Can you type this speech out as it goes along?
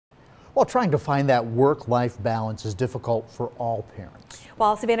While trying to find that work-life balance is difficult for all parents.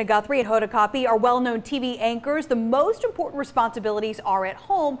 While Savannah Guthrie and Hoda Kotb are well-known TV anchors, the most important responsibilities are at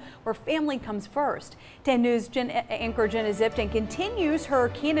home, where family comes first. 10 News anchor Jenna Zipton continues her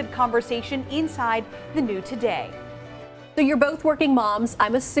candid conversation inside the New Today. So you're both working moms.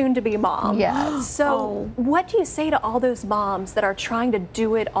 I'm a soon-to-be mom. Yes. So what do you say to all those moms that are trying to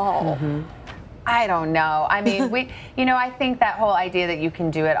do it all? I don't know. I mean, I think that whole idea that you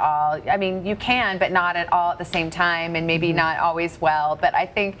can do it all, I mean, you can, but not at all at the same time, and maybe not always well. But I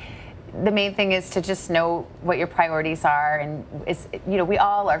think the main thing is to just know what your priorities are, and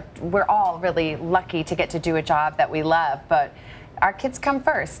we're all really lucky to get to do a job that we love, but our kids come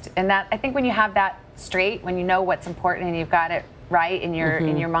first. And that, I think when you have that straight, when you know what's important and you've got it right in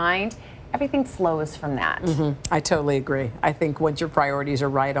your mind, everything flows from that. I totally agree. I think once your priorities are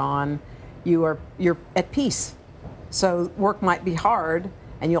right on, you're at peace. So work might be hard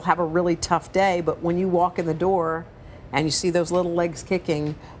and you'll have a really tough day, but when you walk in the door and you see those little legs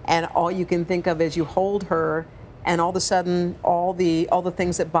kicking and all you can think of is you hold her, and all of a sudden all the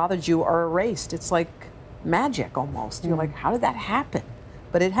things that bothered you are erased. It's like magic almost. You're like, how did that happen?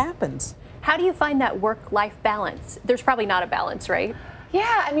 But it happens. How do you find that work-life balance? There's probably not a balance, right?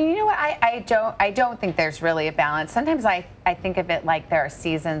 Yeah, I mean, you know what? I don't think there's really a balance. Sometimes I think of it like there are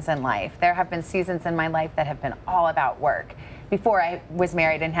seasons in life. There have been seasons in my life that have been all about work. Before I was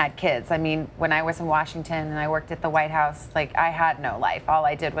married and had kids, I mean, when I was in Washington and I worked at the White House, like, I had no life. All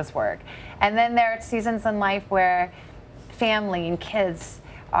I did was work. And then there are seasons in life where family and kids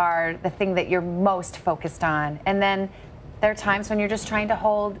are the thing that you're most focused on. And then there are times when you're just trying to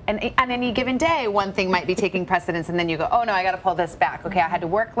hold, and on any given day, one thing might be taking precedence, and then you go, oh no, I got to pull this back. Okay, I had to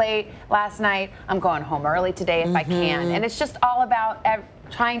work late last night. I'm going home early today if I can. And it's just all about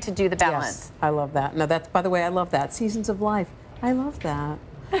trying to do the balance. Yes, I love that. No, that's, by the way, I love that. Seasons of life. I love that.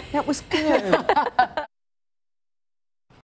 That was good.